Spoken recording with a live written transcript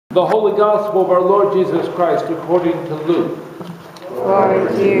The Holy Gospel of our Lord Jesus Christ according to Luke. Glory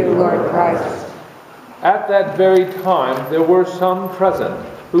to you, Lord Christ. At that very time there were some present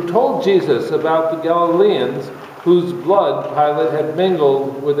who told Jesus about the Galileans whose blood Pilate had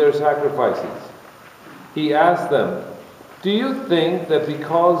mingled with their sacrifices. He asked them, "Do you think that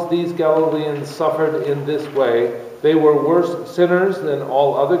because these Galileans suffered in this way, they were worse sinners than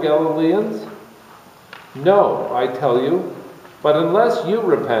all other Galileans? No, I tell you. But unless you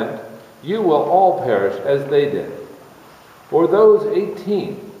repent, you will all perish as they did. Or those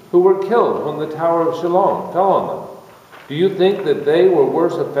 18 who were killed when the Tower of Siloam fell on them, do you think that they were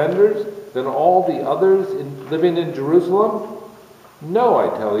worse offenders than all the others living in Jerusalem? No,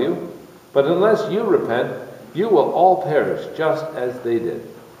 I tell you. But unless you repent, you will all perish just as they did."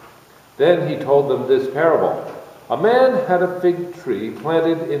 Then he told them this parable. A man had a fig tree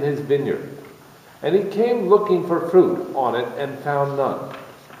planted in his vineyard, and he came looking for fruit on it and found none.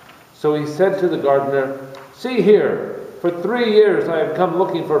 So he said to the gardener, "See here, for 3 years I have come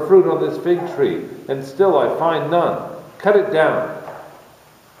looking for fruit on this fig tree, and still I find none. Cut it down.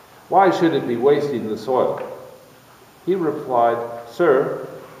 Why should it be wasting the soil?" He replied, "Sir,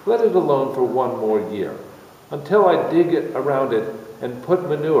 let it alone for 1 more year, until I dig it around it and put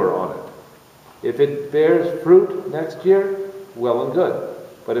manure on it. If it bears fruit next year, well and good.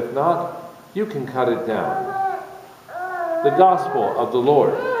 But if not, you can cut it down." The Gospel of the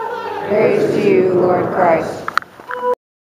Lord. Praise to you, Lord Christ.